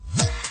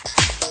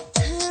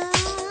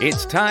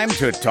It's time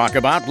to talk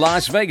about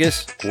Las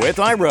Vegas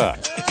with Ira.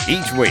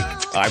 Each week,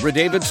 Ira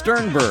David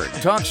Sternberg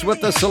talks with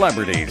the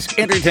celebrities,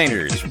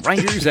 entertainers,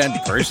 writers, and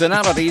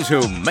personalities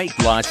who make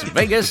Las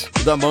Vegas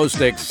the most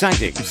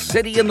exciting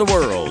city in the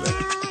world.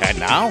 And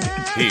now,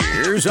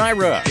 here's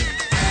Ira.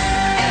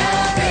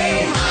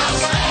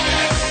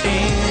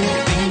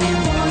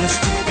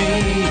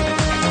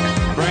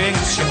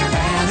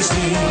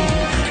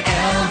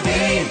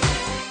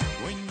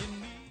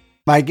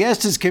 My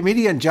guest is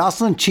comedian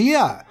Jocelyn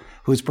Chia,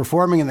 who's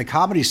performing in the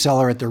Comedy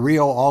Cellar at the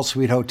Rio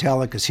All-Suite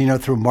Hotel Casino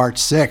through March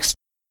 6th.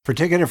 For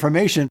ticket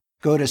information,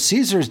 go to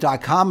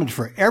Caesars.com, and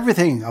for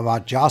everything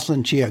about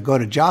Jocelyn Chia, go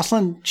to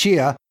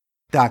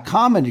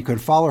JocelynChia.com, and you can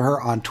follow her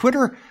on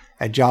Twitter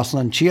at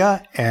Jocelyn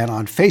Chia and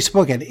on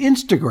Facebook and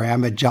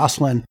Instagram at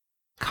Jocelyn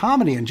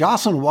Comedy. And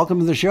Jocelyn, welcome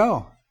to the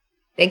show.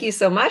 Thank you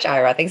so much,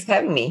 Ira. Thanks for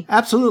having me.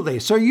 Absolutely.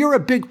 So you're a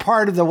big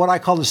part of what I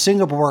call the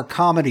Singapore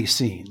comedy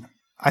scene.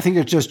 I think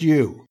it's just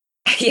you.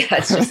 Yeah,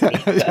 it's just me.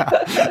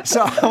 Yeah.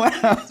 So,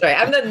 sorry,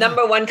 I'm the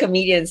number one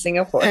comedian in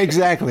Singapore.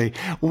 Exactly.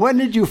 When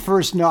did you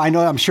first know?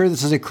 I'm sure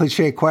this is a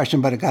cliche question,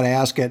 but I got to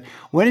ask it.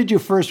 When did you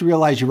first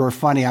realize you were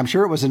funny? I'm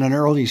sure it was in an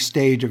early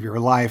stage of your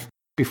life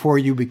before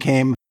you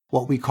became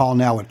what we call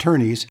now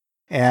attorneys,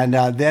 and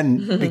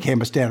then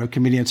became a stand-up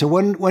comedian. So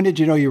when did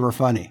you know you were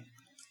funny?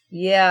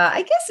 Yeah,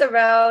 I guess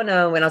around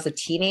when I was a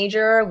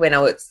teenager, when I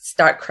would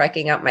start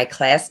cracking up my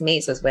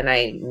classmates was when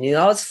I knew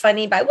I was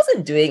funny, but I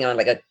wasn't doing it on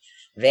like a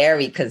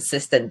very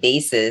consistent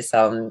basis.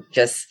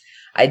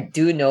 I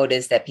do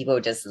notice that people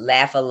just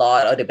laugh a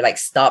lot, or they'd be like,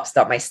 stop,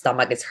 my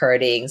stomach is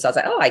hurting. So I was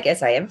like, oh, I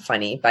guess I am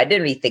funny, but I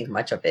didn't really think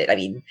much of it. I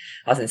mean,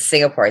 I was in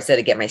Singapore, I still had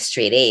to get my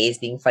straight A's.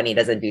 Being funny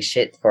doesn't do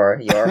shit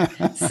for your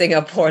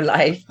Singapore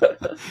life.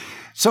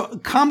 So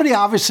comedy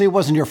obviously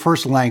wasn't your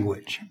first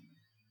language.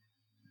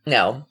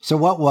 No. So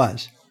what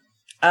was?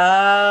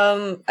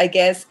 I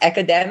guess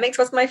academics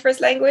was my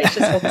first language,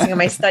 just focusing on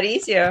my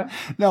studies, yeah.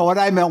 No, what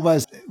I meant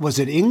was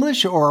it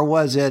English or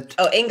was it?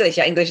 Oh, English.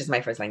 Yeah, English is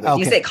my first language. Okay.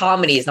 You said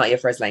comedy is not your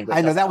first language.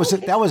 I know, that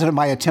was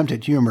my attempt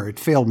at humor. It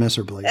failed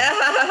miserably.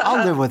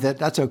 I'll live with it.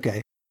 That's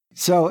okay.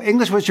 So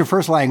English was your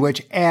first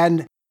language,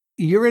 and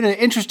you're in an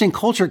interesting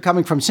culture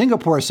coming from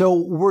Singapore. So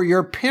were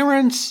your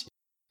parents,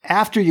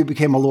 after you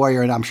became a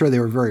lawyer, and I'm sure they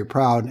were very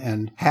proud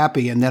and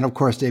happy, and then, of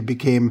course, they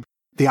became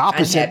the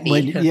opposite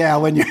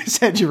when you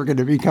said you were going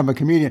to become a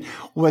comedian.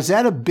 Was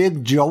that a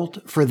big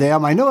jolt for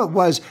them? I know it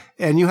was,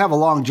 and you have a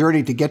long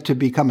journey to get to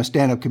become a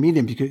stand-up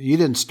comedian because you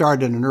didn't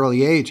start at an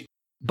early age.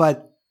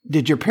 But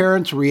did your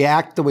parents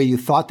react the way you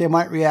thought they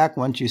might react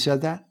once you said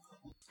that?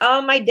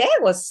 My dad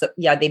was,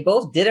 they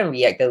both didn't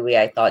react the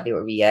way I thought they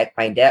would react.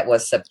 My dad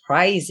was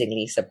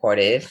surprisingly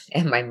supportive,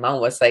 and my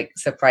mom was like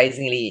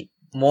surprisingly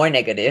more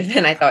negative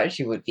than I thought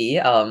she would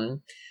be.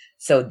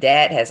 So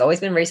dad has always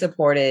been very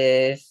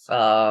supportive.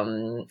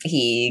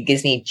 He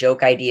gives me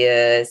joke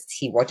ideas.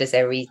 He watches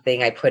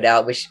everything I put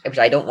out, which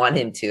I don't want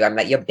him to. I'm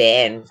like, you're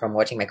banned from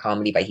watching my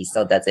comedy, but he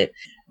still does it.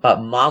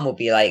 But mom will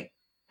be like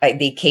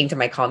they came to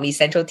my Comedy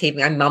Central taping.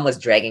 My mom was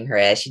dragging her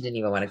ass. She didn't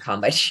even want to come,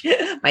 but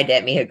my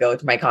dad made her go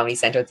to my Comedy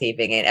Central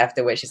taping. And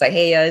afterwards, she's like,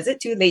 hey, is it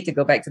too late to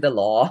go back to the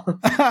law?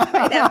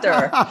 Right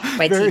after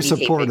my very TV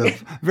supportive.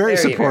 taping. Very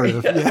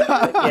supportive.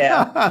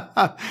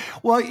 Yeah.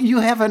 Well, you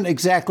haven't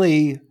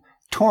exactly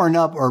torn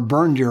up or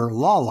burned your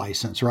law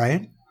license,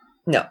 right?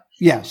 No.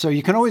 Yeah, so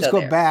you can always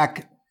go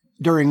back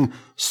during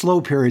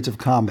slow periods of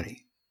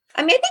comedy.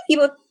 I mean, I think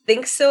people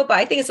think so, but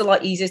I think it's a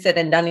lot easier said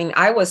than done. I mean,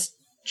 I was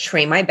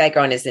trained, my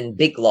background is in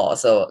big law,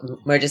 so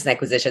mergers and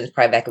acquisitions,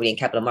 private equity, and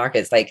capital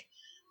markets. Like,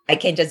 I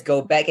can't just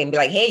go back and be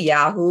like, hey,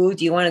 Yahoo,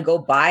 do you want to go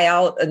buy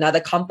out another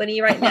company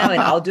right now?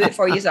 And I'll do it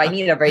for you. So I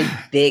need a very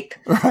big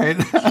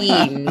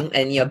team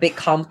and, big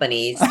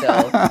companies.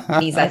 So it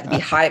means I have to be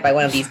hired by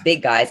one of these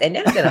big guys. And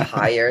then I'm going to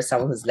hire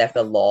someone who's left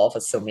the law for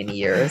so many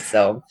years.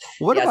 So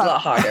it's a lot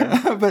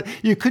harder. But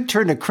you could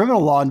turn to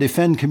criminal law and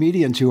defend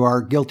comedians who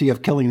are guilty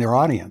of killing their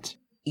audience.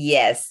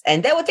 Yes.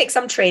 And that would take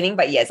some training.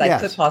 But yes, I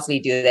could possibly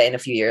do that in a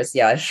few years.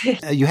 Yeah.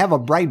 You have a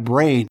bright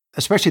brain,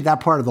 especially that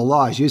part of the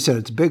law. As you said,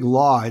 it's big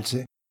law.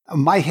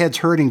 My head's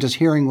hurting just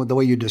hearing the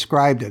way you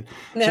described it.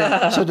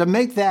 So to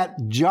make that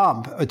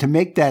jump, to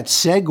make that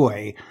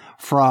segue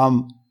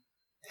from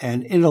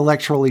an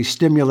intellectually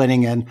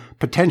stimulating and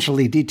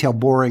potentially detail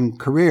boring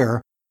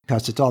career,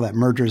 because it's all that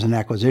mergers and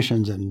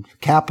acquisitions and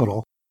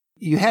capital,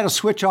 you had to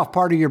switch off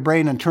part of your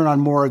brain and turn on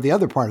more of the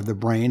other part of the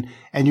brain,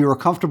 and you were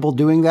comfortable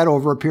doing that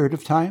over a period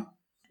of time?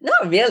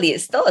 Not really.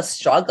 It's still a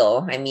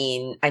struggle. I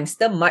mean, I'm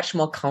still much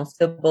more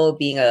comfortable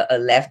being a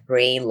left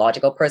brain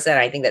logical person.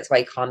 I think that's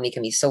why comedy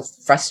can be so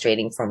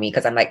frustrating for me,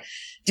 because I'm like,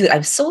 dude,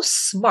 I'm so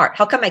smart.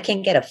 How come I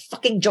can't get a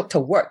fucking joke to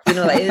work? It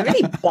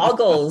really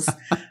boggles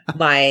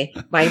my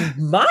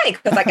mind,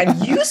 because like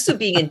I'm used to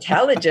being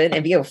intelligent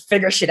and being able to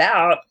figure shit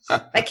out.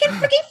 I can't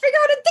freaking figure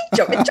out a dick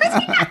joke. It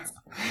drives me nuts.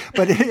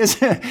 But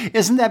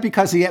isn't that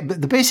because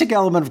the basic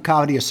element of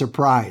comedy is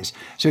surprise?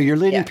 So you're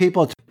leading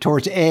people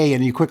towards A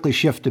and you quickly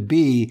shift to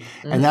B,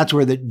 and that's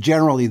where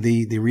generally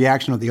the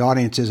reaction of the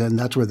audience is, and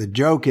that's where the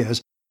joke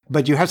is.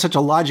 but you have such a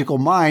logical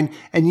mind,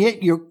 and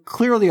yet you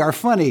clearly are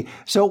funny.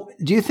 So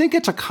do you think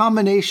it's a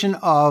combination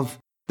of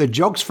the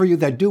jokes for you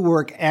that do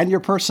work and your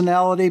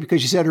personality?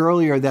 Because you said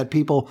earlier that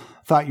people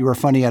thought you were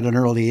funny at an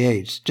early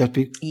age, just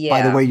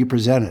by the way you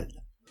presented.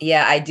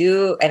 Yeah, I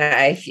do. And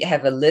I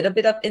have a little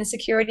bit of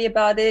insecurity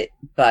about it,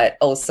 but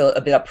also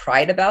a bit of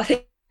pride about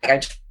it. Like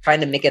I'm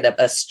trying to make it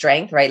a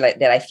strength, right? Like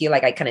that I feel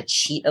like I kind of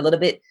cheat a little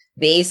bit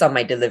based on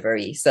my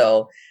delivery.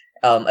 So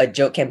a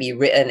joke can be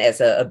written as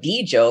a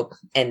B joke.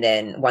 And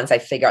then once I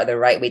figure out the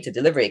right way to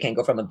deliver it, it can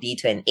go from a B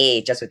to an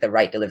A just with the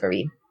right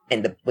delivery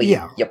and the way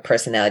your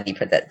personality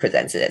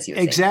presents it, as you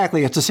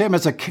Exactly. It's the same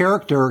as a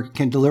character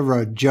can deliver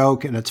a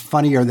joke, and it's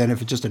funnier than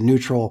if it's just a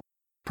neutral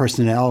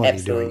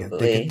personality doing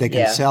it. They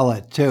can sell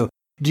it too.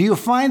 Do you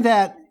find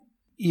that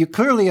you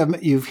clearly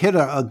you've hit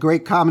a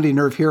great comedy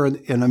nerve here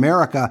in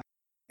America,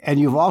 and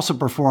you've also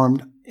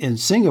performed in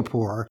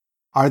Singapore?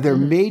 Are there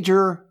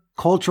major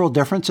cultural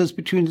differences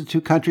between the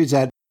two countries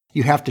that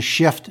you have to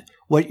shift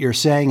what you're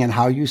saying and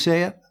how you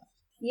say it?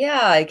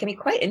 Yeah, it can be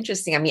quite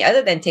interesting. I mean,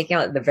 other than taking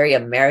out the very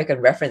American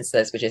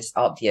references, which is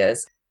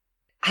obvious,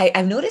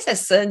 I've noticed that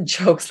certain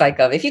jokes, like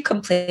if you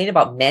complain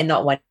about men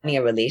not wanting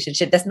a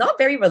relationship, that's not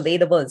very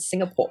relatable in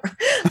Singapore.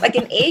 Like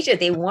in Asia,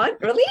 they want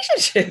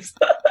relationships.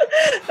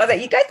 I was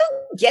like, you guys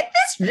don't get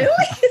this?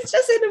 Really? It's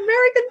just an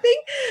American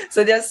thing.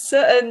 So there's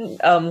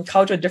certain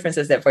cultural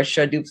differences that for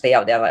sure do play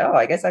out there. Like, oh,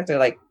 I guess I have to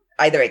like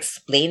either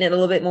explain it a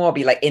little bit more or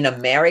be like, in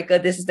America,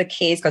 this is the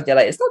case, because they're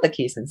like, it's not the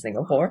case in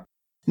Singapore.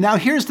 Now,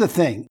 here's the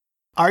thing.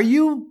 Are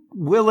you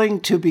willing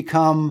to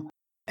become,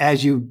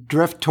 as you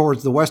drift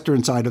towards the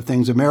Western side of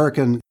things,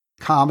 American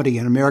comedy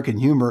and American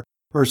humor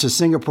versus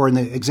Singapore? And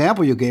the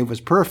example you gave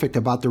was perfect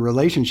about the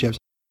relationships.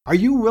 Are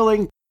you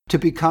willing to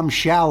become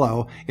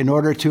shallow in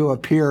order to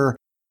appear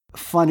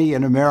funny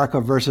in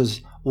America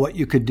versus what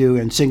you could do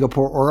in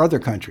Singapore or other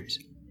countries?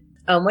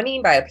 What do you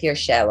mean by appear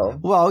shallow?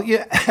 Well,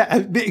 yeah,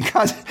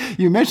 because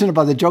you mentioned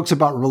about the jokes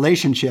about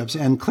relationships,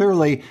 and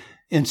clearly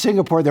in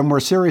Singapore, they're more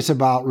serious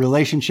about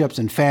relationships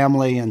and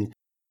family and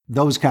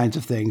those kinds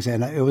of things.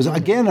 And it was,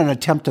 again, an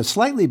attempt to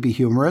slightly be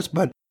humorous,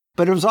 but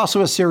it was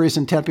also a serious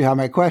intent behind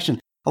my question.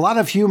 A lot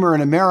of humor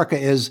in America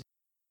is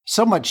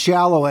somewhat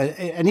shallow,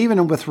 and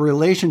even with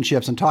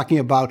relationships and talking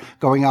about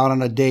going out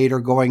on a date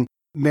or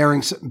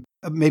marrying,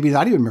 maybe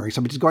not even marrying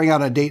somebody, just going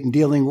out on a date and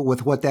dealing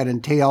with what that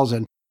entails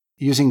and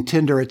using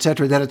Tinder, et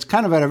cetera, that it's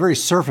kind of at a very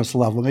surface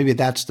level. Maybe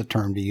that's the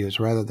term to use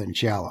rather than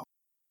shallow.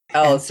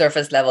 Oh,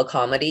 surface level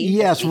comedy?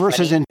 Yes,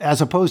 versus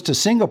as opposed to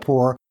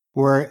Singapore,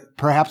 where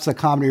perhaps the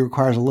comedy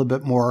requires a little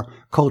bit more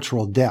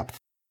cultural depth.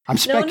 I'm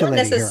speculating. No, not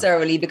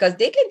necessarily, because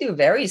they can do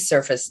very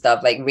surface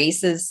stuff. Like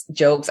racist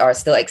jokes are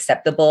still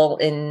acceptable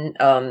in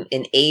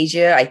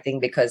Asia, I think,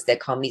 because their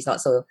comedy is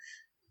not so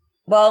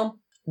well.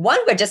 One,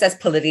 we're just as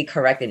politically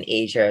correct in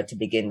Asia to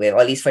begin with, or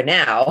at least for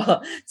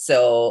now.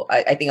 So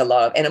I think a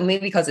lot of, and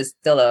maybe because it's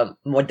still a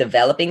more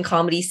developing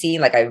comedy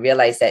scene, like I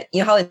realized that, you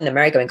know how in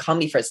America when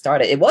comedy first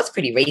started, it was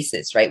pretty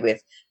racist, right?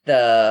 With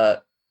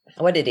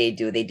what did they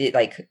do? They did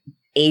like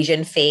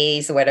Asian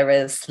face or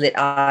whatever, slit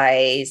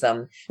eyes.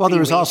 Well, there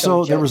was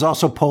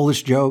also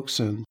Polish jokes,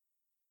 and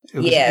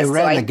it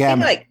ran the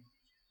gamut.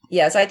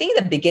 So I think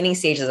the beginning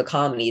stages of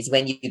comedy is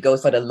when you go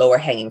for the lower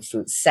hanging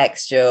fruit,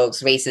 sex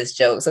jokes, racist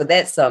jokes. So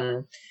that's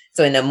so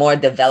in a more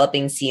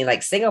developing scene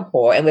like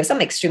Singapore, and with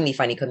some extremely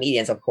funny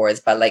comedians, of course,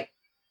 but like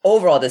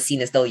overall the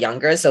scene is still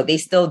younger, so they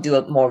still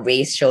do more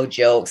racial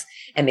jokes.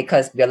 And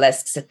because we're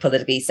less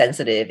politically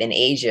sensitive in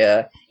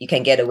Asia, you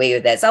can get away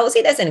with that. So I would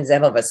say that's an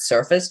example of a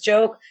surface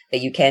joke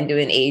that you can do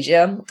in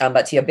Asia.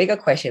 But to your bigger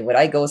question, would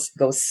I go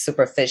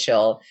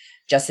superficial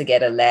just to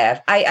get a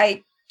laugh?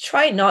 I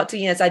try not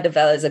to. As I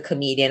develop as a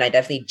comedian, I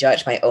definitely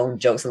judge my own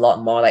jokes a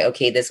lot more. Like,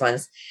 okay, this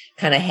one's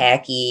kind of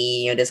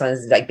hacky. This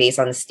one's like based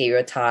on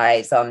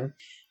stereotypes.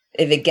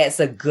 If it gets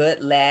a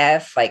good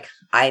laugh, like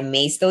I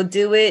may still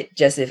do it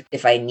just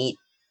if I need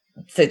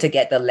to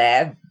get the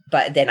laugh.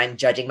 But then I'm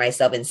judging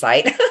myself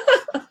inside.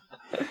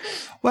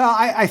 Well,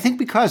 I think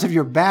because of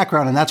your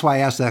background, and that's why I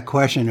asked that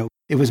question,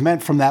 it was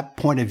meant from that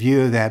point of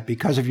view that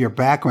because of your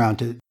background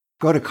to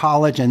go to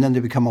college and then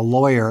to become a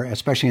lawyer,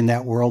 especially in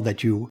that world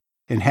that you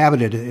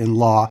inhabited in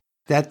law,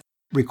 that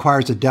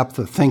requires a depth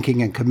of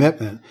thinking and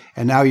commitment.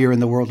 And now you're in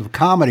the world of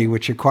comedy,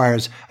 which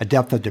requires a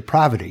depth of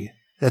depravity.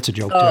 That's a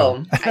joke,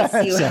 too. I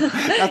see. So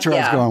that's where I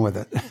was going with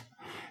it.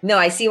 No,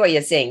 I see what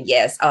you're saying.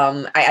 Yes.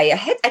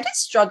 I did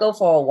struggle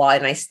for a while,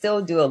 and I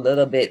still do a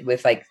little bit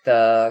with like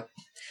the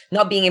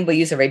not being able to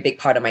use a very big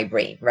part of my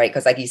brain, right?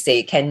 Because like you say,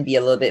 it can be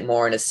a little bit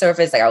more on the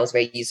surface. Like I was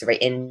very used to very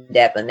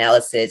in-depth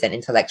analysis and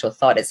intellectual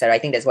thought, etc. I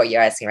think that's what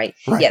you're asking, right?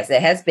 Yes,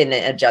 there has been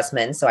an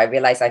adjustment. So I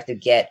realized I have to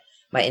get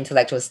my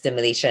intellectual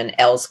stimulation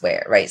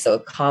elsewhere, right? So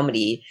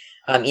comedy,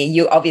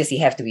 you obviously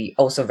have to be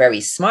also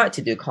very smart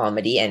to do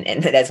comedy,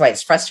 and that's why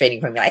it's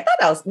frustrating for me. I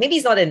thought maybe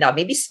it's not enough.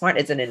 Maybe smart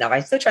isn't enough.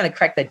 I'm still trying to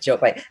crack the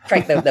joke, like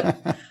crack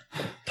the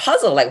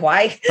puzzled, like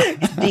why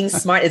being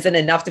smart isn't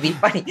enough to be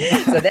funny.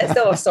 So that's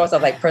the source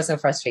of like personal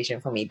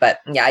frustration for me. But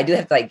yeah, I do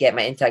have to like get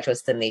my intellectual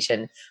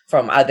stimulation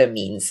from other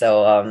means.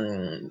 So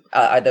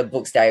other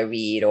books that I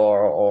read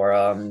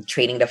or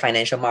trading the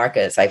financial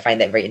markets. I find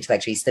that very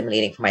intellectually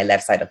stimulating for my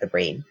left side of the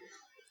brain.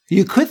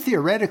 You could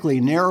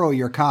theoretically narrow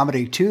your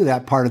comedy to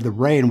that part of the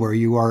brain where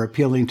you are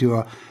appealing to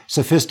a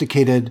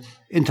sophisticated,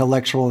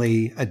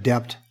 intellectually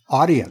adept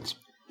audience.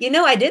 You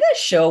know, I did a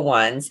show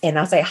once and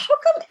I was like, how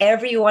come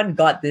everyone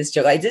got this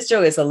joke? Like, this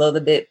joke is a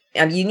little bit,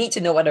 you need to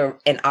know what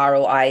an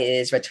ROI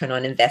is, return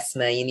on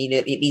investment. You need to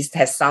at least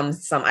have some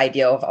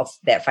idea of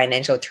that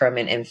financial term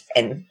and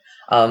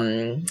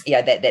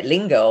that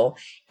lingo.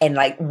 And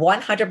like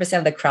 100%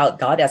 of the crowd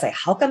got it. I was like,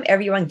 how come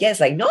everyone gets?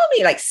 Like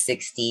normally like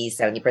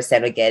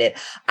 60-70% would get it.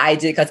 I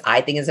did because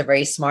I think it's a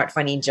very smart,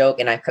 funny joke.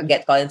 And I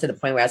got into the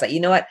point where I was like, you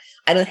know what?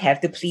 I don't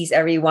have to please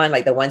everyone.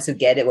 Like the ones who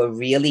get it will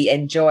really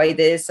enjoy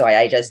this. So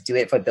I just do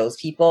it for those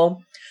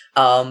people.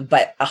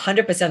 But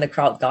 100% of the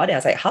crowd got it. I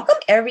was like, how come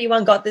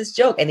everyone got this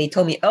joke? And they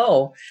told me,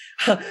 oh,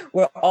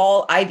 we're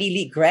all Ivy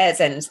League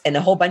grads and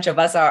a whole bunch of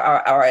us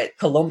are at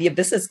Columbia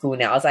Business School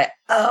now. I was like,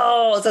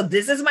 oh, so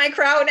this is my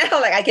crowd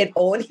now? Like I can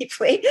only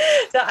play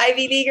the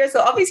Ivy Leaguers. So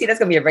obviously that's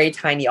going to be a very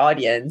tiny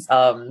audience.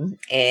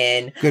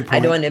 And I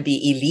don't want to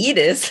be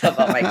elitist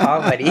about my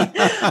comedy.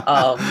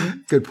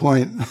 Good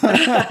point.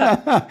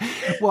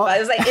 Well, but it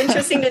was like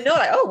interesting to know,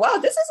 like, oh, wow,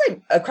 this is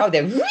like a crowd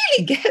that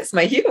really gets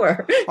my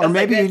humor. Or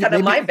maybe like, that's kind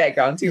of my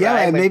background too. Yeah,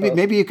 right?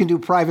 maybe you can do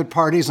private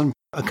parties and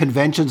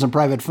conventions and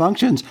private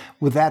functions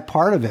with that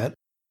part of it.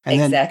 And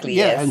exactly.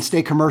 Then, yes. And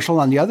stay commercial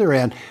on the other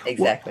end.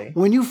 Exactly.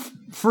 When you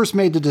first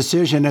made the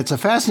decision, it's a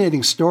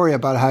fascinating story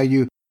about how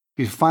you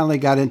finally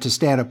got into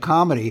stand-up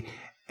comedy.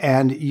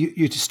 And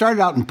you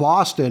started out in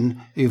Boston.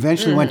 You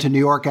eventually went to New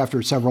York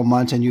after several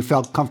months, and you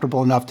felt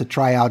comfortable enough to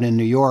try out in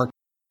New York.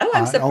 Oh,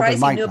 I'm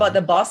surprised you knew about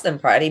the Boston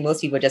part. I think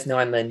most people just know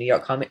I'm a New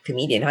York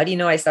comedian. How do you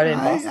know I started in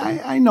Boston?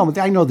 I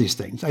know these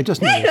things. I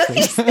just know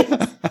these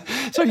things.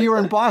 So you were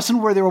in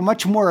Boston where they were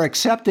much more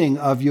accepting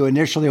of you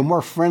initially and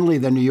more friendly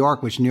than New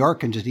York, which New York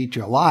can just eat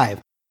you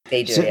alive.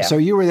 They do, So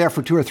you were there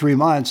for 2 or 3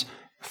 months,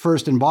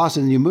 first in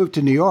Boston, and you moved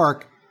to New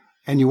York,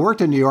 and you worked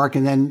in New York,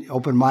 and then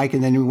open mic,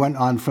 and then you went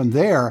on from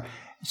there.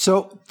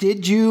 So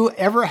did you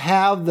ever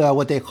have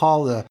what they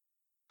call the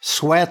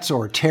sweats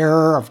or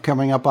terror of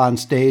coming up on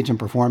stage and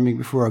performing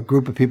before a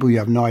group of people you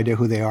have no idea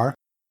who they are?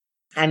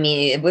 I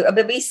mean, it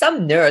would be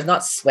some nerves,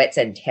 not sweats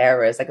and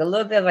terrors, like a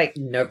little bit of like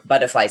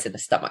butterflies in the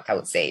stomach, I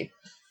would say.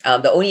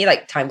 The only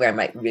like time where I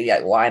might really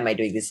like, why am I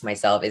doing this to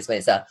myself is when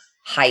it's a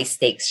high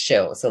stakes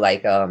show. So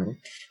like when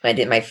I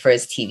did my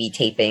first TV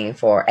taping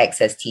for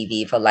Access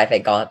TV for Life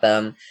at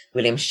Gotham,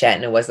 William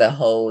Shatner was the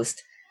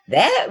host.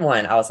 That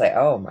one, I was like,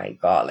 oh my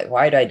God, like,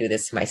 why do I do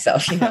this to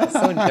myself? You know, I was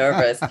so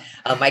nervous.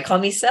 My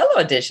Comedy Cellar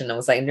audition, I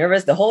was like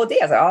nervous the whole day.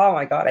 I was like, oh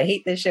my God, I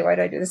hate this shit. Why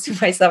do I do this to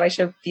myself? I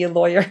should be a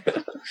lawyer.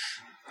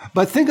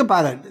 But think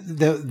about it.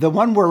 The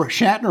one where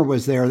Shatner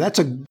was there, that's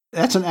an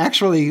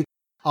actually,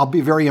 I'll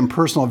be very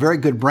impersonal, very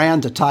good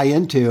brand to tie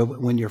into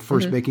when you're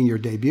first making your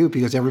debut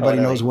because everybody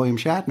knows William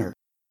Shatner.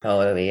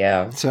 Totally,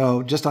 yeah.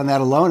 So just on that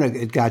alone,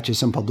 it got you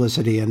some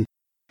publicity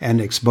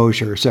and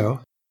exposure. So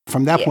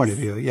from that point of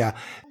view, yeah.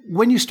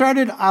 When you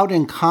started out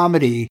in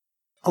comedy,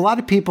 a lot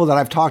of people that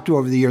I've talked to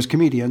over the years,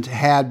 comedians,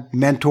 had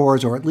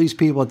mentors or at least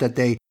people that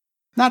they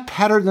not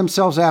patterned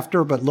themselves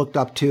after, but looked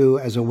up to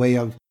as a way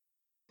of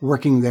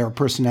working their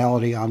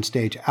personality on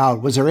stage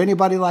out. Was there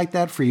anybody like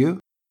that for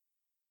you?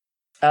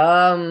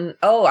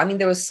 I mean,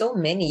 there were so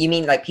many. You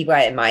mean like people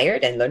I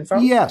admired and learned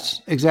from?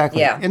 Yes,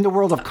 exactly. Yeah. In the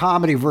world of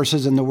comedy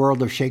versus in the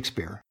world of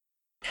Shakespeare.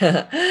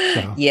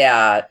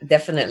 Yeah,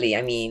 definitely.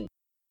 I mean,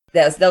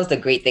 that was the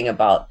great thing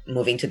about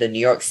moving to the New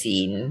York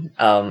scene.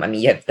 I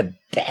mean, you have the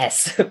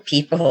best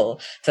people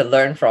to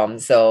learn from.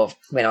 So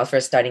when I was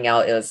first starting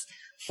out, it was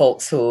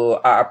folks who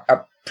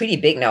are pretty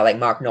big now, like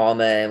Mark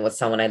Norman was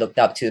someone I looked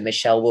up to,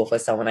 Michelle Wolf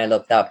was someone I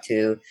looked up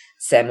to,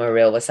 Sam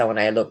Morril was someone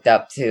I looked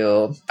up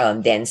to,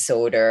 Dan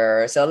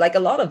Soder. So like a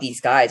lot of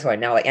these guys who are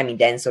now like, I mean,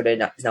 Dan Soder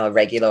is now a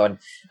regular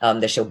on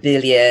the show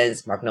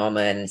Billions, Mark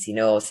Norman,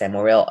 Sam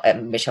Morril,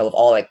 and Michelle Wolf,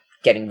 all like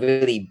getting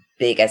really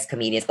big as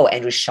comedians. Oh,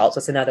 Andrew Schultz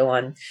was another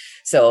one.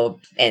 So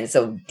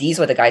these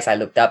were the guys I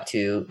looked up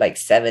to like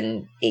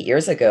 7-8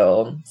 years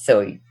ago.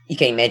 So you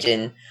can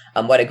imagine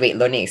what a great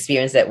learning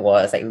experience that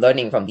was, like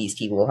learning from these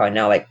people who are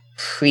now like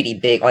pretty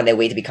big on their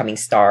way to becoming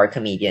star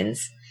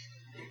comedians.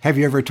 Have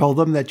you ever told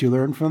them that you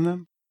learned from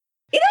them?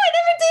 You know, I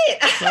never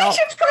did. Well, I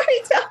should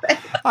probably tell them.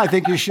 I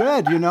think you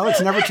should. You know,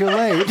 it's never too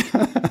late.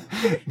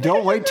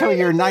 Don't wait till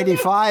you're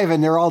 95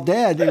 and they're all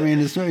dead. I mean,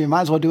 you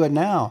might as well do it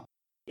now.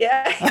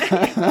 Yeah.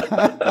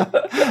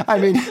 I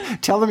mean,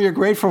 tell them you're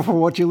grateful for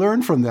what you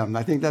learned from them.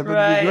 I think that would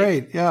be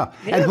great. Yeah.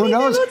 And who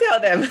knows? Tell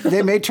them.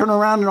 They may turn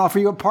around and offer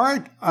you a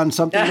part on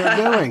something they're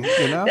doing.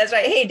 You know? That's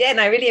right. Hey, Dan,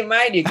 I really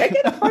admire you. Can I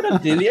get a part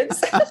of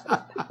Billions?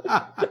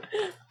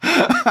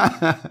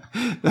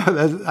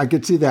 I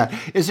could see that.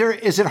 Is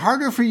it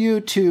harder for you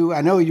to,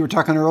 I know you were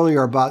talking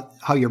earlier about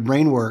how your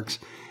brain works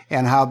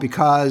and how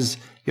because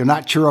you're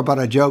not sure about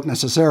a joke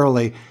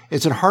necessarily.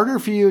 Is it harder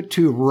for you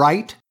to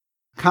write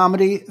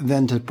comedy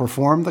than to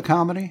perform the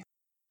comedy?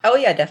 Oh,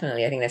 yeah,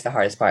 definitely. I think that's the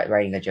hardest part,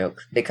 writing a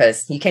joke,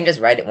 because you can't just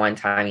write it one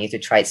time. You have to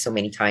try it so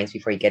many times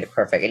before you get it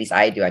perfect. At least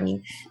I do. I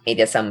mean, maybe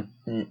there's some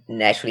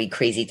naturally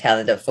crazy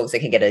talented folks that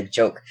can get a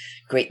joke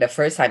great the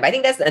first time. But I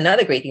think that's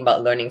another great thing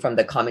about learning from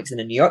the comics in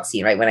the New York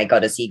scene, right? When I got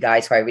to see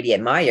guys who I really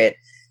admired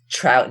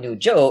try out new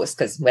jokes,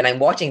 because when I'm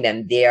watching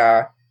them, they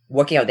are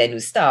working out their new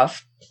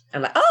stuff.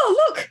 I'm like,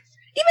 oh, look,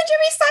 even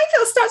Jerry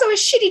Seinfeld starts out with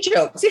shitty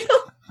jokes, you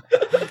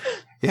know?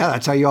 Yeah,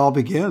 that's how you all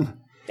begin.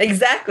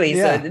 Exactly.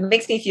 Yeah. So it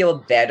makes me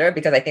feel better,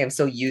 because I think I'm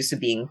so used to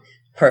being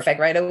perfect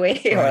right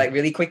away or like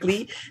really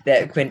quickly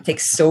that when it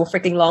takes so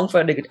freaking long for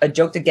a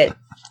joke to get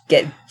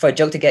good,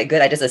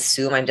 I just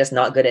assume I'm just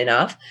not good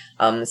enough.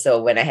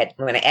 So when I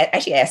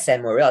actually asked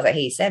Sam Morril, I was like,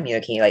 hey Sam,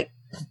 can you like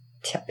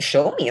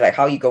show me like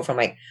how you go from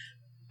like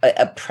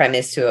a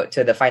premise to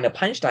the final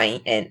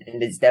punchline, and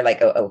is there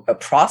like a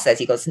process?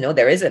 He goes, no,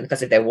 there isn't,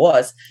 because if there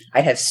was,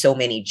 I'd have so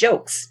many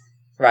jokes.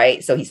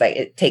 Right. So he's like,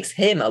 it takes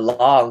him a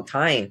long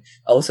time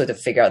also to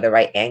figure out the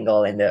right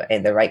angle and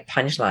the right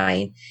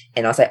punchline.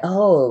 And I was like,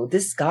 oh,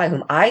 this guy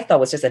whom I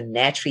thought was just a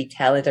naturally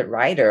talented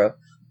writer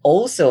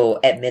also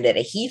admitted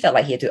that he felt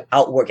like he had to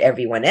outwork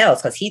everyone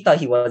else because he thought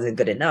he wasn't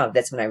good enough.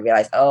 That's when I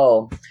realized,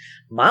 oh,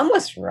 Mom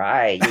was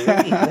right. You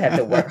really do have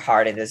to work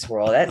hard in this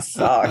world. That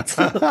sucks.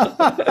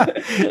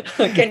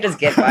 You can't just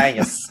get by on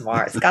your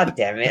smarts. God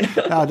damn it.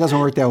 No, it doesn't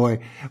work that way.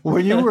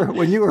 When you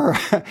were,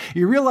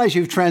 you realize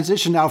you've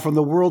transitioned now from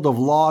the world of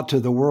law to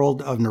the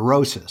world of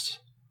neurosis.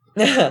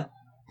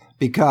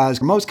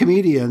 Because most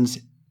comedians,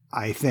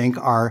 I think,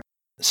 are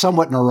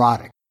somewhat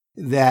neurotic.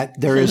 That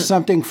there is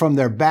something from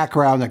their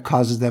background that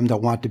causes them to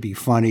want to be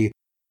funny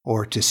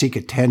or to seek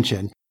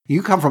attention.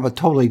 You come from a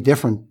totally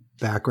different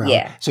background.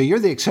 Yeah. So you're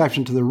the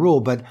exception to the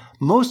rule. But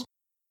most,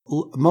 I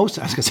was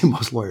going to say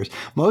most lawyers,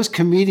 most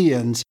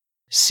comedians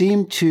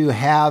seem to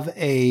have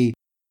a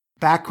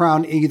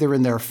background either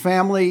in their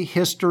family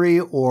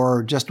history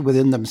or just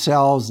within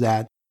themselves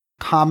that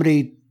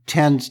comedy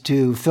tends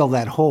to fill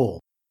that hole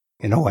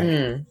in a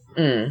way.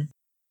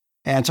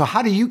 And so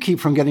how do you keep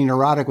from getting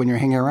neurotic when you're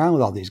hanging around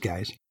with all these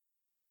guys?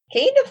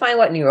 Can you define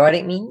what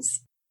neurotic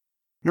means?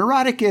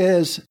 Neurotic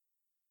is,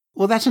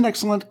 well, that's an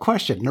excellent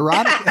question.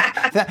 Neurotic,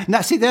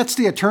 see, that's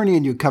the attorney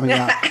in you coming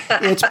out.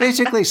 It's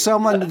basically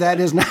someone that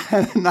is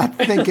not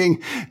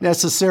thinking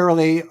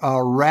necessarily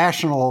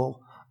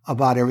rational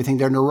about everything.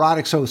 They're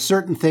neurotic, so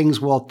certain things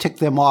will tick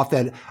them off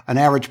that an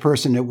average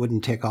person it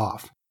wouldn't tick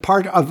off.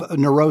 Part of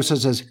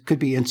neurosis could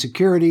be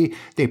insecurity.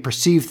 They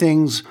perceive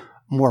things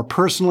more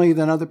personally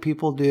than other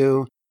people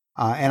do.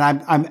 And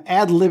I'm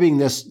ad-libbing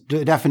this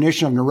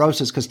definition of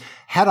neurosis because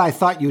had I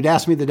thought you'd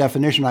ask me the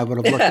definition, I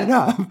would have looked it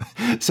up.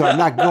 So I'm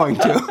not going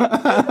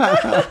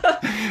to.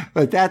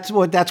 But that's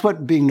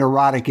what being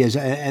neurotic is.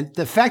 And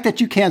the fact that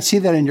you can't see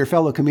that in your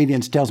fellow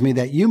comedians tells me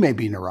that you may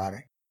be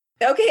neurotic.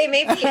 Okay,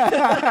 maybe.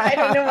 I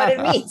don't know what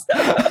it means.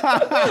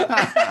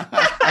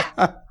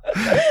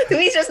 To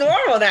me, it's just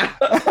normal now.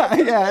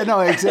 Yeah,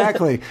 no,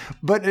 exactly.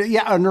 But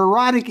yeah, a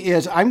neurotic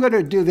is, I'm going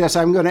to do this.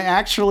 I'm going to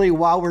actually,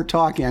 while we're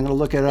talking, I'm going to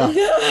look it up.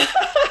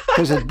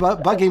 Because it's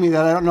bugging me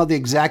that I don't know the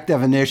exact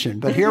definition.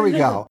 But here we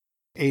go.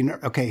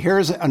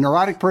 Here's a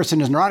neurotic person.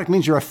 Neurotic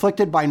means you're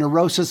afflicted by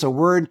neurosis, a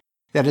word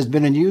that has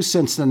been in use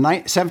since the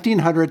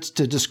 1700s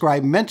to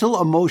describe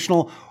mental,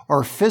 emotional,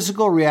 or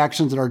physical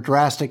reactions that are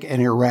drastic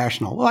and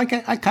irrational. Well, I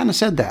kind of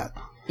said that.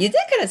 You did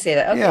kind of say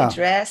that. Okay, yeah.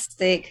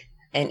 Drastic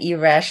and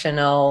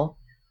irrational,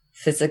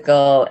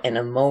 physical and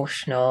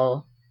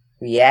emotional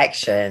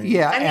reaction.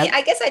 Yeah. I mean,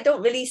 I guess I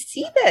don't really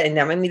see that in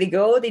them. I mean,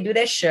 they do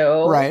their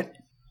show. Right.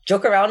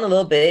 Joke around a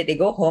little bit. They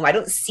go home. I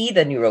don't see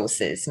the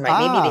neurosis. Right?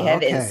 Maybe they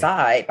have it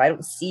inside, but I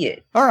don't see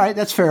it. All right.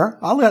 That's fair.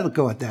 I'll let it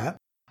go at that.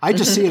 I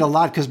just see it a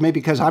lot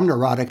because I'm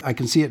neurotic. I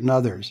can see it in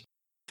others.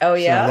 Oh,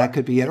 yeah? So that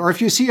could be it. Or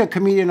if you see a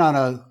comedian on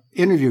an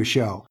interview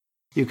show,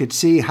 you could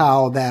see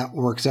how that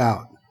works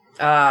out.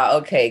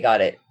 Okay.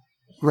 Got it.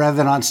 Rather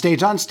than on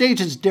stage. On stage,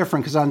 it's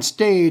different because on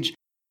stage,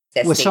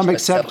 with some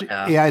exceptions,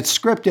 it's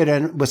scripted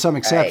and with some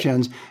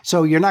exceptions. Right.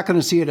 So you're not going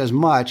to see it as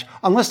much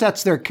unless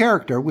that's their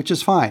character, which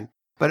is fine.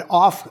 But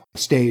off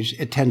stage,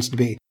 it tends to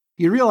be.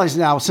 You realize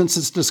now, since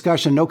this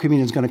discussion, no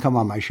comedian is going to come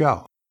on my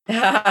show.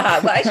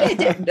 Well,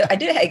 actually, I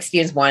did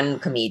experience one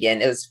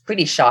comedian. It was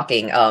pretty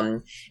shocking.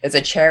 It was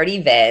a charity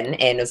event,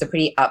 and it was a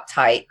pretty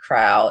uptight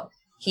crowd.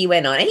 He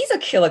went on, and he's a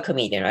killer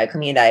comedian, right? A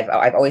comedian that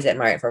I've always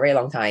admired for a very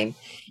long time.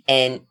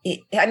 And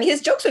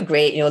his jokes were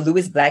great.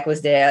 Louis Black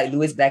was there. Like,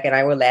 Louis Black and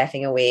I were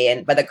laughing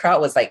away, but the crowd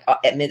was like,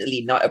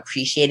 admittedly, not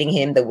appreciating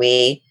him the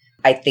way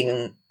I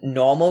think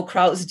normal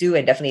crowds do,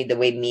 and definitely the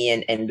way me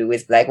and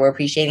Louis Black were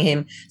appreciating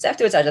him. So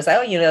afterwards, I was just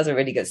like, that was a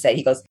really good set.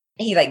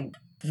 He like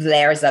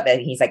flares up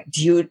and he's like,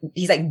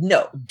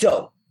 no,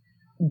 don't.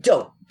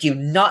 Do you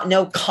not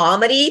know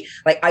comedy?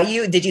 Like,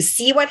 did you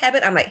see what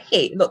happened? I'm like,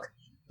 hey, look,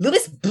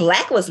 Louis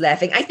Black was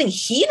laughing. I think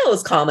he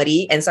knows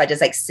comedy. And so I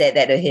just like said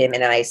that to him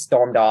and then I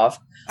stormed off.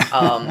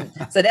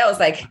 So that was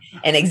like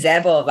an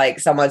example of like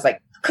someone's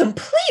like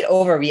complete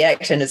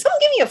overreaction. Someone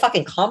give me a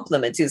fucking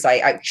compliment too. So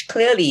I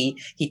clearly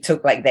he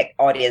took like that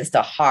audience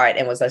to heart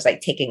and was just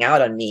like taking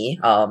out on me.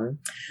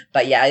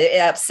 But yeah, it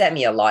upset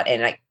me a lot.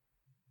 And like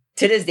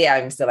to this day,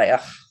 I'm still like,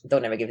 ugh,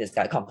 don't ever give this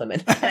guy a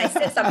compliment. And I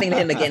said something to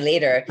him again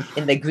later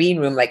in the green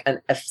room, like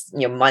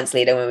months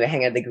later when we were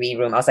hanging out in the green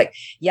room. I was like,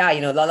 yeah,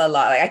 la la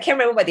la. Like I can't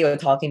remember what they were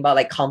talking about,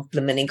 like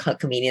complimenting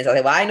comedians. I was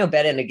like, well, I know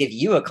better than to give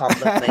you a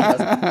compliment. He goes,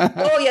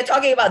 oh, you're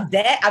talking about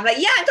that? I'm like,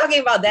 yeah, I'm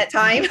talking about that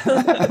time.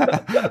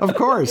 Of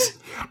course.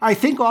 I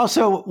think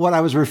also what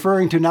I was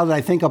referring to, now that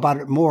I think about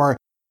it more,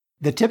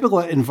 the typical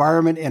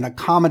environment in a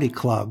comedy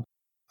club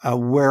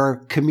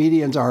where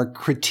comedians are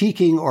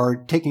critiquing or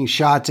taking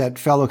shots at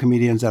fellow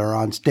comedians that are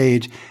on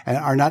stage and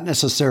are not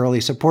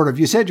necessarily supportive.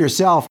 You said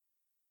yourself,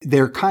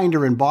 they're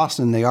kinder in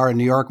Boston than they are in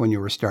New York when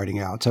you were starting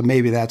out. So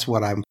maybe that's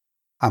what I'm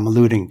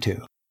alluding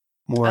to.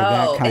 More of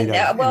that kind of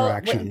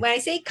interaction. When I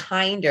say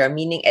kinder,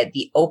 meaning at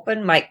the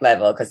open mic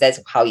level, because that's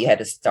how you had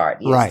to start.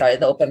 You start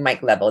at the open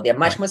mic level. They're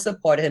much more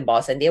supportive in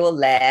Boston. They will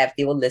laugh.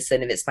 They will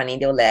listen. If it's funny,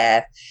 they'll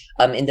laugh.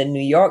 In the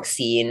New York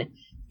scene,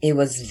 it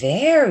was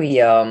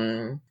very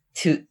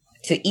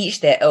to each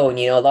their own.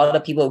 You know, a lot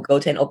of people go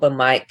to an open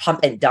mic,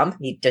 pump and dump.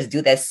 They just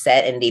do their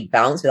set and they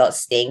bounce without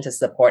staying to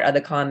support other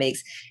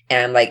comics.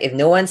 And like, if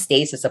no one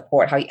stays to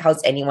support,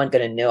 how's anyone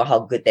going to know how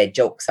good their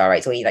jokes are,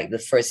 right? So only like the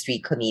first 3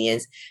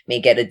 comedians may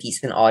get a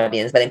decent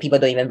audience, but then people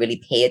don't even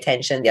really pay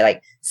attention. They're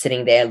like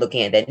sitting there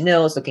looking at their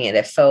notes, looking at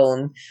their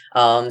phone.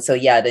 So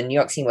yeah, the New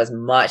York scene was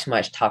much,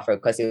 much tougher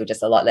because it was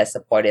just a lot less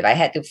supportive. I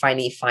had to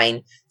finally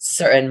find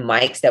certain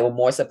mics that were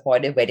more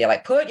supportive, where they're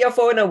like, put your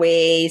phone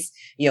away,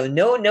 you know,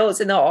 no notes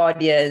in the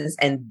audience,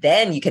 and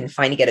then you can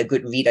finally get a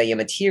good read on your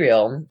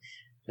material.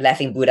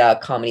 Laughing Buddha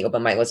comedy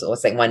open mic was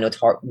like one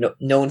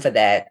known for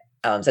that.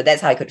 So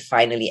that's how I could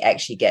finally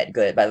actually get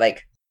good. But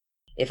like,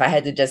 if I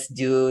had to just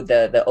do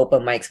the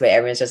open mics where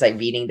everyone's just like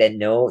reading their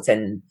notes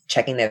and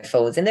checking their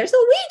phones, and there's no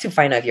way to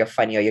find out if you're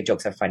funny or your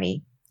jokes are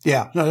funny.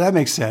 Yeah, no, that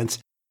makes sense.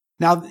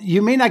 Now,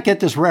 you may not get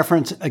this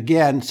reference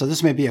again, so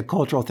this may be a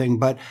cultural thing,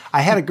 but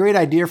I had a great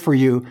idea for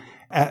you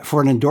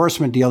for an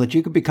endorsement deal that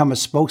you could become a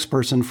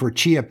spokesperson for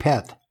Chia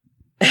Pet.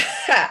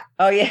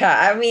 Oh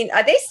yeah, I mean,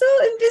 are they still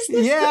in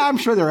business? Yeah, I'm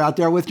sure they're out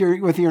there with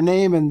your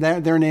name and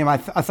their name. I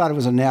thought it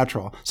was a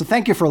natural. So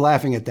thank you for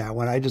laughing at that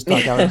one. I just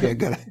thought that would be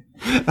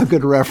a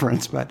good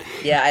reference. But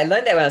yeah, I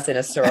learned that when I was in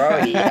a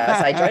sorority. So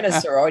I joined a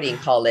sorority in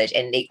college,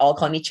 and they all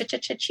call me Chia.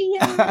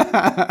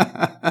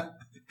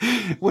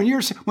 When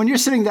you're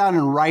sitting down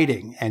and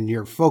writing and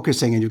you're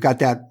focusing and you've got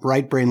that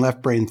right brain,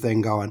 left brain thing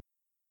going,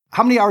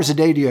 how many hours a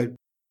day do you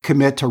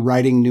commit to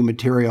writing new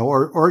material,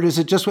 or is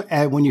it just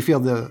when you feel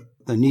the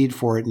need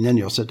for it and then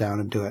you'll sit down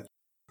and do it?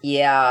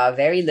 Yeah,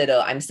 very little.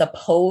 I'm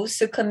supposed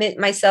to commit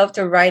myself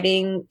to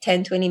writing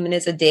 10, 20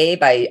 minutes a day,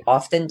 but I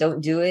often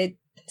don't do it.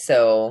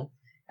 So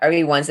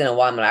every once in a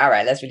while, I'm like, all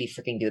right, let's really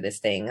freaking do this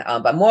thing.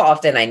 But more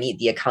often, I need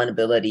the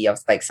accountability of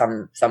like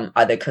some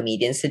other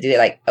comedians to do it.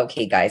 Like,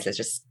 okay, guys, let's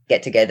just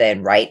get together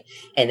and write.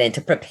 And then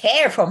to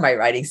prepare for my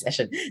writing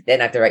session,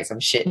 then I have to write some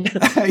shit.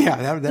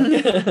 Yeah,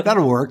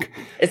 that'll work.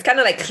 It's kind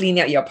of like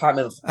cleaning out your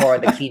apartment before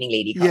the cleaning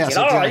lady comes. Yes,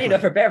 exactly. I need to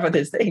prepare for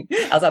this thing.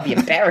 Else I'll be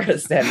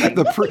embarrassed then. Like,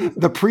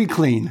 the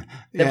pre-clean.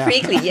 The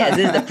pre-clean, yes,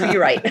 this is the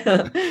pre-write.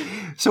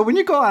 So when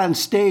you go on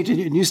stage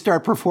and you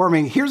start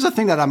performing, here's the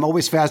thing that I'm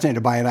always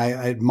fascinated by, and I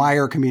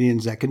admire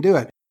comedians that can do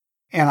it.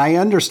 And I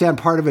understand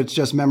part of it's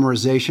just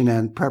memorization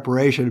and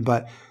preparation,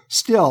 but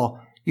still,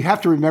 you have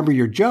to remember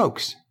your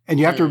jokes. And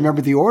you have to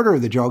remember the order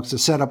of the jokes, the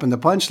setup and the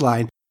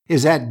punchline.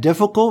 Is that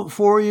difficult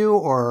for you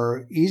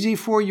or easy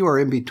for you or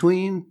in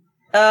between?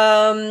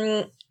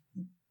 That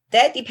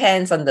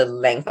depends on the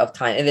length of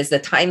time. If it's the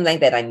time length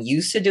that I'm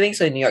used to doing,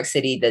 so in New York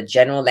City, the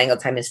general length of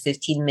time is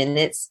 15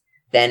 minutes,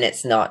 then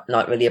it's not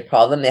really a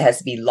problem. It has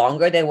to be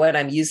longer than what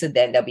I'm used to,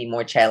 then that'll be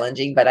more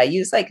challenging. But I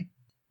use like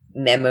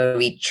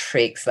memory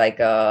tricks,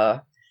 like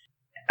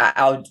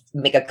I'll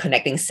make a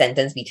connecting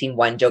sentence between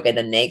one joke and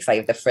the next. Like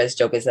if the first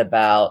joke is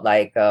about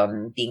like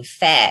being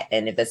fat,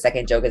 and if the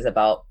second joke is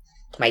about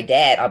my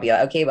dad, I'll be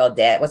like, okay, well,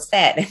 dad, what's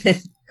fat? And then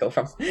go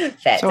from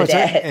fat to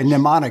dad. A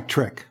mnemonic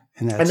trick.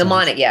 A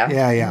mnemonic, yeah.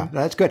 Yeah.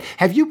 That's good.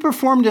 Have you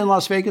performed in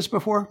Las Vegas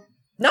before?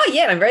 Not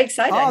yet. I'm very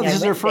excited. Oh, this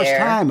is your first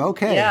time.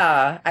 Okay.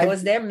 Yeah. I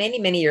was there many,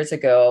 many years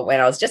ago when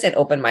I was just an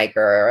open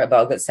micer,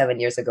 about a good 7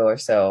 years ago or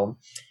so.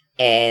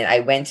 And I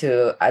went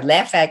to a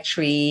Laugh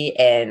Factory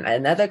and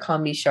another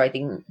comedy show, I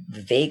think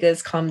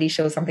Vegas comedy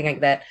show, something like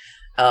that.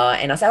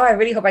 And I was like, oh, I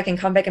really hope I can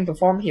come back and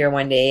perform here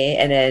one day.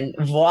 And then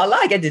voila,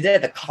 I get to do it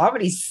at the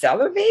Comedy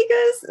Cellar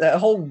Vegas, the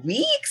whole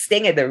week,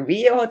 staying at the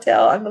Rio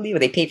Hotel. Unbelievable.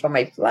 They paid for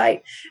my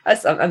flight.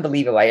 That's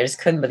unbelievable. I just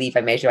couldn't believe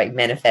I managed to like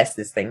manifest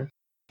this thing.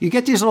 You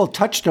get these little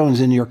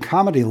touchstones in your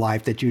comedy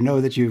life that you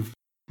know that you've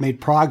made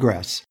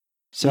progress.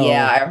 So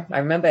yeah, I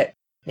remember it.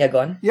 Yeah, go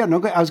on. Yeah,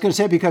 no, I was going to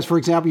say, because, for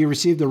example, you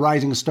received the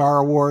Rising Star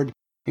Award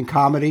in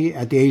comedy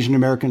at the Asian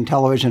American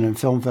Television and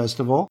Film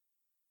Festival.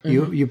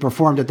 Mm-hmm. You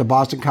performed at the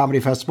Boston Comedy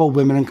Festival,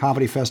 Women in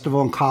Comedy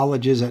Festival, and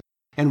colleges at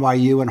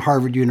NYU and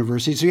Harvard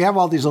University. So you have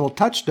all these little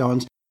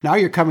touchstones. Now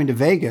you're coming to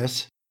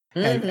Vegas,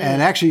 and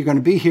actually you're going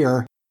to be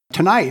here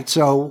tonight.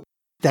 So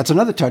that's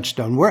another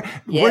touchstone. Where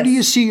do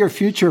you see your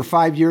future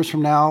 5 years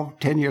from now,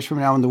 10 years from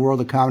now in the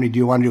world of comedy? Do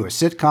you want to do a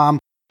sitcom?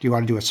 Do you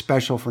want to do a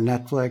special for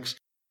Netflix?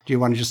 Do you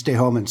want to just stay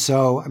home and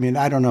sew? I mean,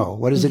 I don't know.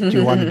 What is it do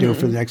you want to do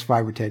for the next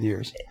 5 or 10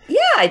 years? Yeah,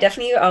 I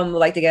definitely would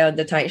like to get on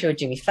the Tonight Show with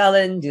Jimmy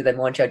Fallon, do the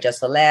Montreal Just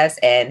for Laughs,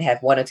 and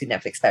have 1 or 2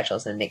 Netflix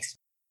specials in the next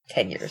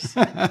 10 years.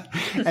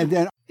 And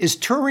then is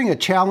touring a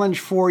challenge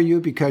for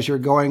you because you're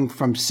going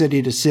from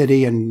city to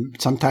city and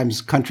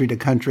sometimes country to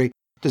country?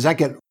 Does that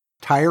get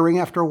tiring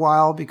after a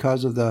while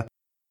because of the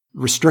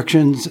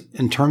restrictions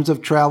in terms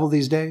of travel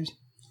these days?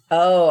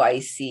 Oh,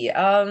 I see.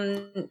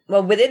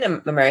 Well,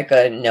 within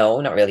America,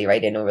 no, not really,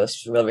 right? There are no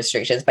real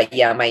restrictions. But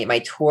yeah, my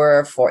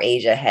tour for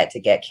Asia had to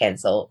get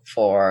canceled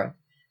for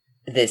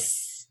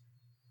this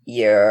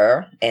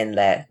year. And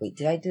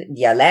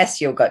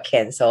last year got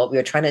canceled. We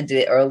were trying to do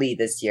it early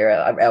this year,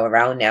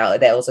 around now.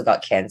 That also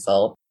got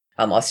canceled.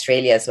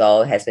 Australia as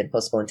well has been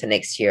postponed to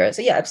next year.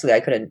 So yeah, absolutely.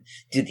 I couldn't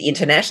do the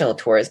international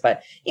tours,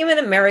 but even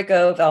in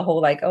America, with the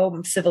whole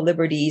civil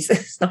liberties,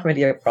 it's not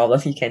really a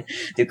problem. You can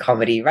do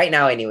comedy right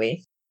now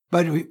anyway.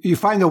 But you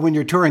find, though, when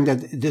you're touring,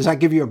 does that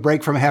give you a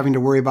break from having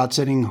to worry about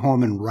sitting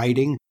home and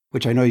writing,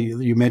 which I know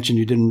you mentioned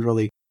you didn't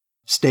really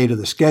stay to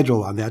the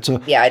schedule on that.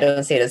 So yeah, I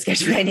don't stay to the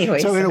schedule anyway.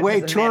 So in a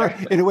way,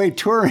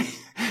 touring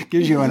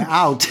gives you an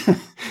out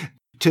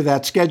to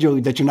that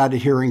schedule that you're not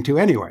adhering to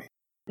anyway.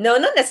 No,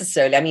 not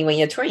necessarily. I mean, when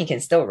you're touring, you can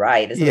still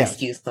write. There's no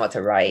excuse not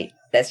to write.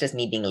 That's just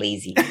me being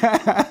lazy.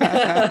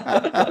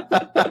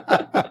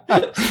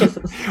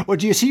 Well,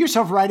 do you see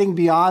yourself writing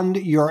beyond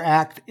your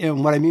act?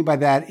 And what I mean by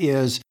that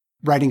is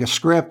writing a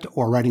script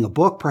or writing a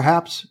book,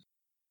 perhaps?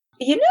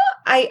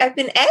 I've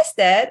been asked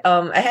that.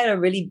 I had a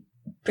really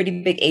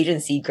pretty big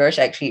agency, Gersh,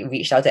 actually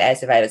reached out to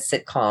ask if I had a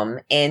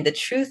sitcom. And the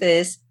truth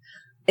is,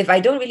 if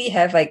I don't really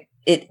have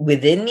it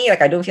within me,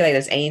 I don't feel like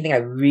there's anything I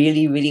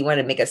really, really want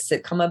to make a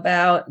sitcom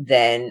about,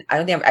 then I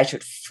don't think I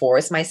should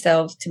force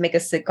myself to make a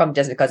sitcom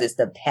just because it's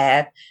the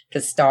path to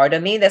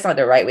stardom. Maybe that's not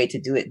the right way to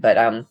do it. But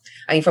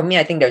for me,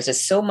 I think there's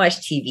just so much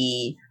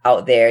TV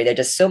out there. There are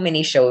just so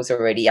many shows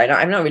already.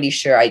 I'm not really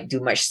sure I do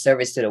much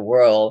service to the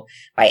world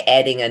by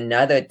adding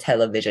another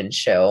television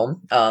show.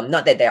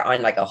 Not that there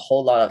aren't a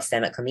whole lot of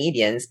stand-up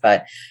comedians,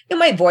 but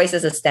my voice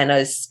as a stand-up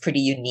is pretty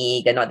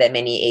unique. There are not that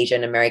many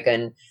Asian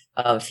American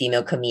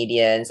female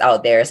comedians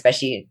out there,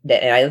 especially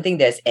that, and I don't think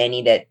there's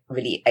any that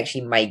really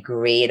actually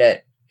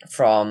migrated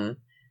from,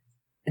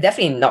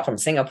 definitely not from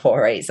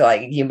Singapore, right? So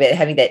you've been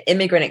having that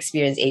immigrant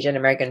experience, Asian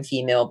American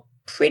female,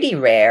 pretty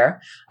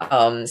rare.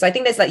 So I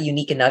think that's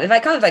unique enough. If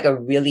I come with a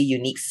really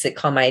unique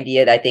sitcom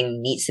idea that I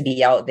think needs to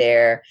be out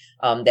there,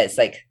 that's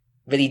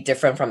really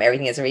different from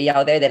everything that's already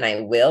out there, then I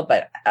will.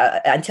 But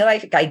until I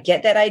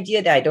get that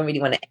idea, then I don't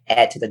really want to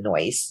add to the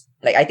noise.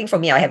 I think for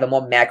me, I have a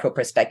more macro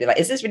perspective.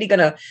 Is this really going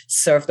to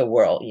serve the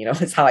world?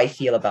 It's how I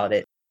feel about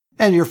it.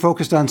 And you're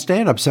focused on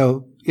stand-up.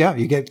 So yeah,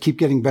 you keep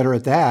getting better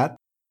at that.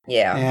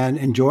 Yeah. And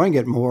enjoying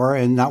it more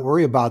and not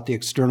worry about the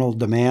external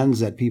demands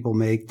that people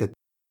make that,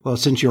 well,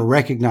 since you're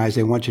recognized,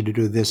 they want you to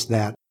do this,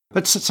 that.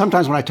 But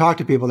sometimes when I talk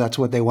to people, that's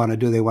what they want to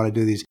do. They want to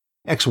do these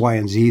X, Y,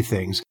 and Z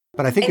things.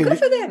 But I think good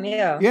for them,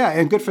 yeah. Yeah,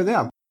 and good for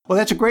them. Well,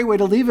 that's a great way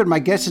to leave it. My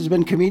guest has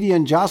been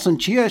comedian Jocelyn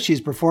Chia.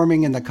 She's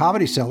performing in the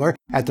Comedy Cellar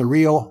at the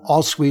Rio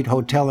All-Suite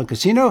Hotel and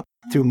Casino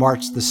through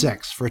March the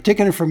 6th. For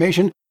ticket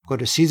information, go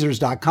to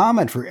Caesars.com.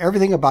 And for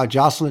everything about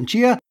Jocelyn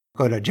Chia,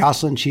 go to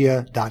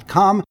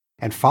JocelynChia.com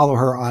and follow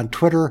her on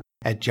Twitter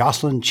at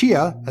Jocelyn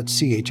Chia, that's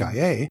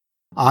CHIA,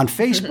 on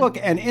Facebook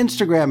and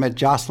Instagram at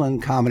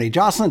Jocelyn Comedy.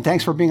 Jocelyn,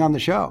 thanks for being on the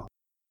show.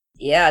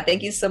 Yeah,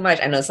 thank you so much.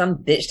 I know some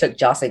bitch took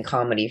Jocelyn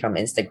Comedy from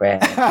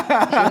Instagram.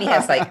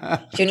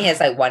 She only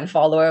has 1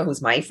 follower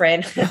who's my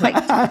friend. So I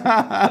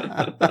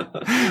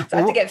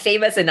have to get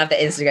famous enough that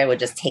Instagram would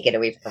just take it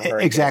away from her.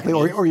 Exactly.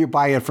 Or you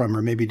buy it from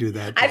her. Maybe do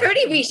that. I've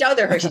already reached out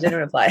to her. She didn't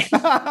reply.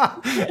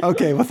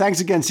 Okay. Well,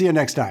 thanks again. See you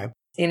next time.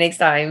 See you next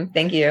time.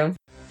 Thank you.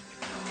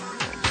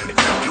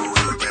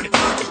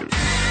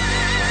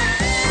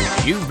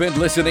 You've been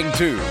listening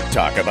to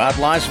Talk About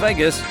Las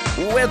Vegas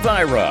with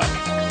Ira.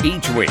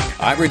 Each week,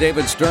 Ira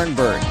David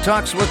Sternberg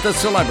talks with the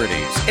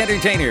celebrities,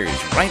 entertainers,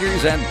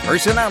 writers, and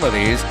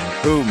personalities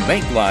who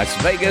make Las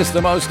Vegas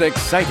the most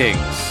exciting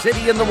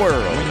city in the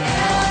world.